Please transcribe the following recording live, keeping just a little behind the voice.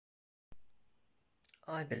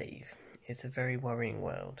I believe it's a very worrying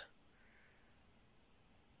world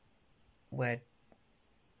where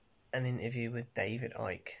an interview with David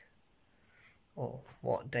Icke, or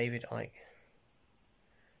what David Icke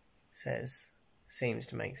says, seems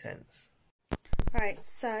to make sense. Right,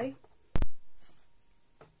 so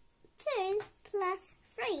 2 plus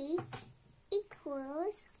 3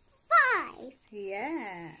 equals 5.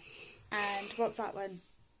 yeah. And what's that one?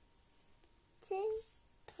 2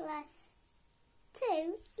 plus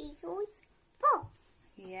 2 equals 4.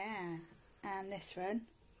 Yeah. And this one?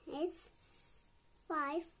 Is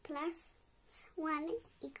 5 plus 1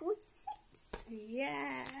 equals 6.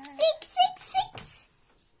 Yeah. 6, 6, 6.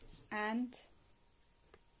 And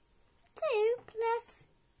 2 plus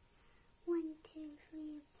 1, 2,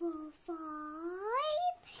 3, 4, 5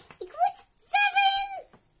 equals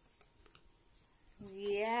 7.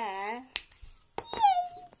 yeah.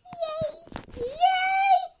 Yay!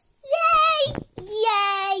 Yay! Yay!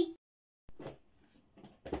 Yay!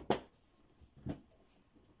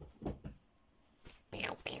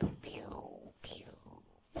 Pew, pew, pew, pew,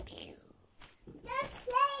 pew. They're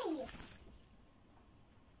playing.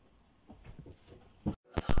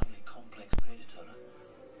 A highly complex predator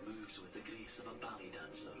moves with the grace of a ballet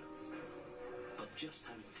dancer. But just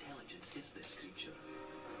how intelligent is this creature?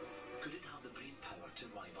 Could it have the brain power to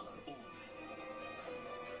rival our own?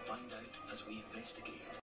 Find out as we investigate.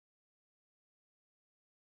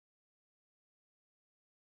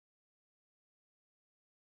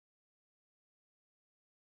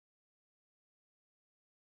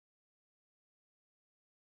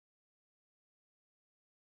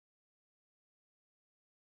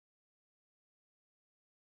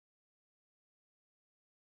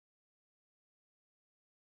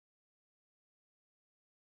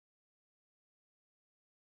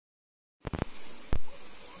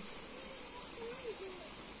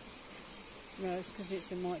 No, it's because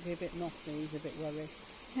it might be a bit mossy. He's a bit worried.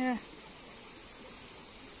 Yeah.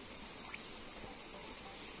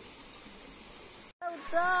 Well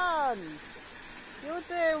done! You're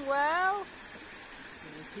doing well.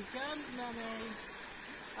 Here she comes, Mummy.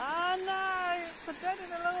 Oh no! It's a dead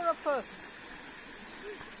in a loripus.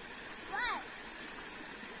 What?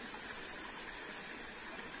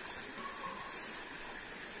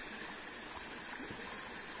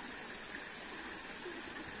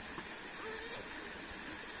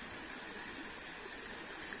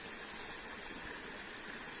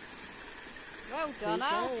 Well done,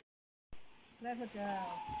 Al. Clever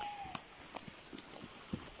girl.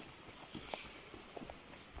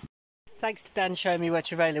 Thanks to Dan showing me where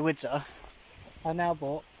Trevela Woods are, I now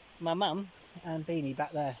brought my mum and Beanie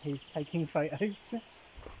back there, who's taking photos.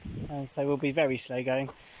 And so we'll be very slow going.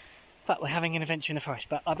 But we're having an adventure in the forest,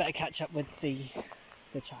 but I better catch up with the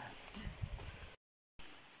child.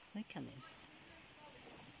 They come in.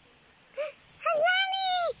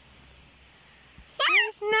 Nanny!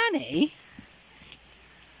 There's Nanny?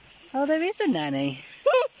 Oh, there is a nanny.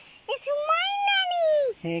 It's my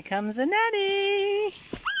nanny! Here comes a nanny!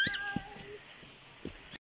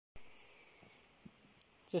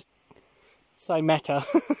 Just so meta.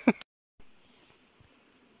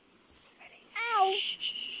 Ow!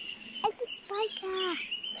 It's a spiker!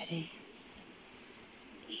 Ready?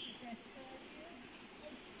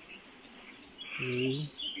 3,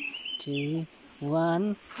 2,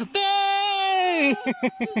 1. Boo!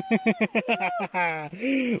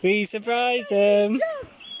 We surprised him. Right,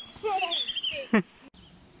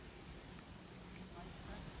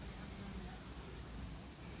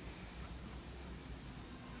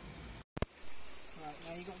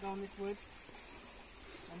 now you got to go on this wood,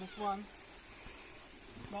 on this one,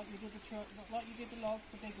 like you did like you did the log,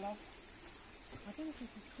 the big log. I don't know if this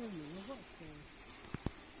is filming or what it's doing.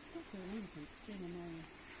 It's not doing anything. It's doing annoying.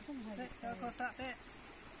 I don't know how That's it, it's go going. across that bit.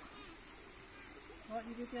 Like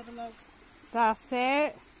you did the other log. That's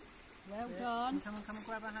it. Well That's it. done. Can someone come and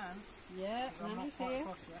grab a hand? Yeah, I'm not Nanny's quite here.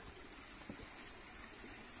 across yet.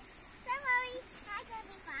 Don't worry, I'm gonna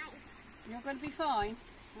be fine. You're going to be fine.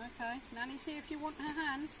 Okay, Nanny's here if you want her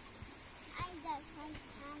hand. I don't want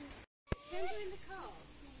hands. Can you go in the car?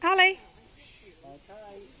 Ali.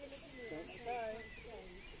 Okay. Okay.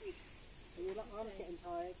 Your arm's getting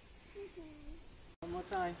tired. One more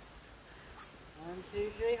time. 1, 2,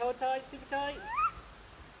 3. Hold tight, super tight.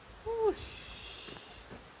 Whoosh.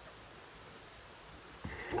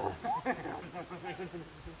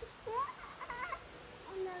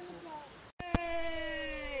 Another day.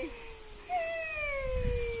 Hey!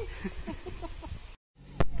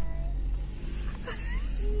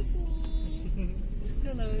 Excuse me.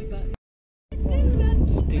 Hello, buddy.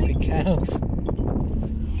 Stupid cows.